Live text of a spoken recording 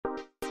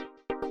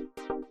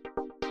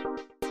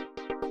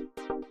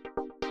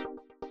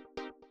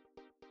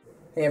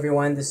Hey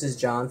everyone, this is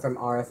John from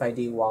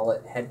RFID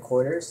Wallet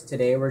Headquarters.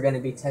 Today we're going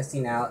to be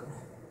testing out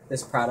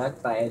this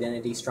product by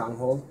Identity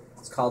Stronghold.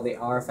 It's called the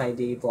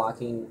RFID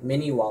Blocking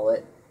Mini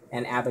Wallet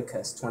and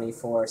Abacus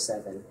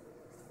 24/7.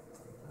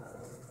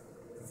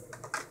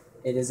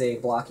 It is a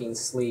blocking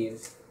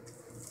sleeve,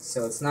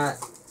 so it's not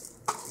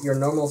your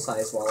normal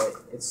size wallet.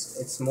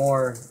 It's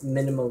more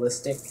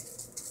minimalistic.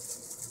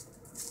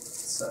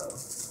 So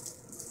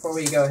before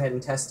we go ahead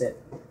and test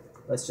it,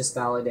 let's just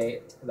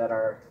validate that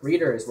our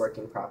reader is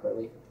working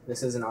properly.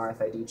 This is an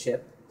RFID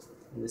chip,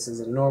 and this is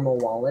a normal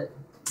wallet.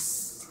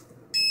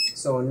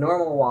 So a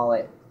normal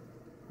wallet,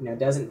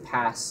 doesn't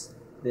pass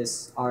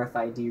this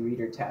RFID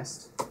reader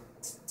test.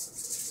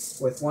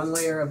 With one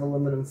layer of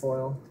aluminum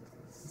foil,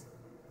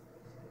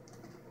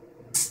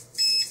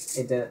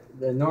 the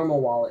normal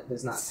wallet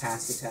does not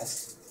pass the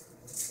test.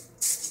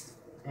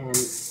 And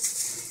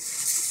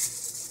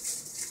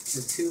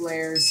the 2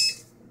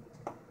 layers,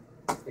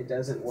 it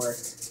doesn't work.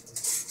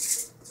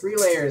 3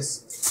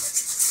 layers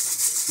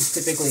is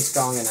typically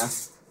strong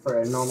enough for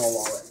a normal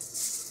wallet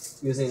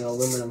using an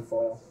aluminum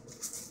foil.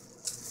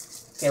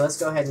 Okay, let's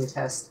go ahead and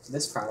test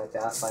this product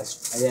out by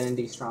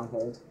Identity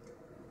Stronghold.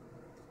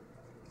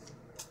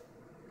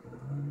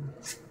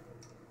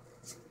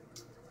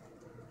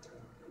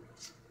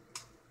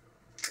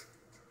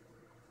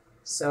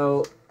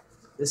 So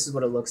this is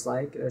what it looks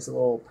like. There's a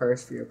little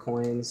purse for your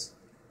coins,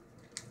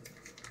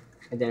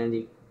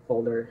 identity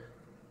holder,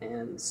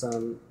 and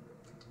some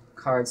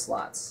card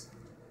slots.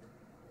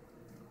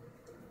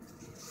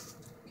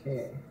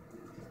 Okay.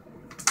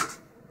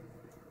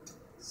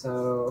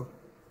 So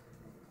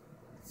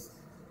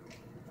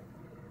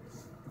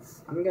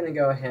I'm going to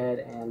go ahead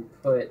and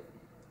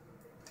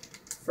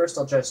first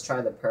I'll just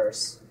try the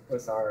purse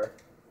with our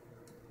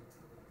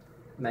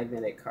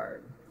magnetic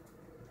card,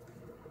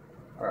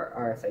 or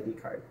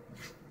RFID card.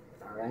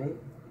 Alright.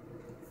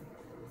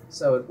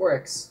 So it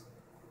works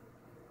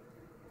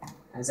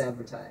as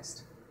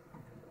advertised.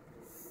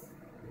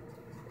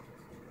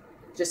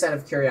 Just out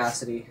of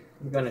curiosity,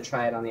 I'm going to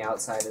try it on the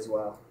outside as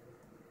well.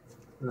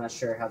 I'm not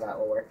sure how that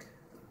will work,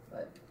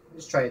 but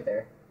just try it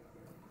there.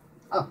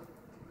 Oh,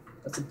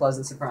 that's a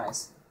pleasant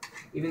surprise.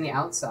 Even the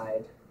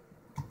outside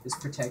is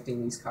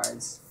protecting these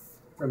cards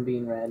from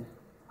being read.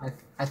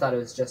 I thought it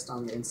was just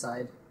on the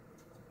inside.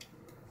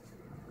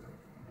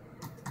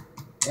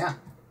 Yeah,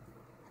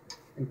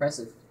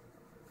 impressive.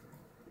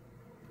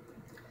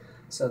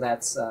 So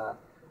that's the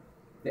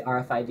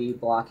RFID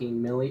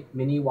Blocking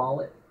Mini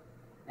Wallet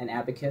and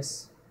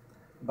Abacus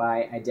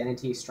by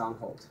Identity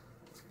Stronghold.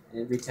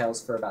 And it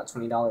retails for about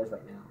 $20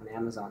 right now on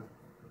Amazon.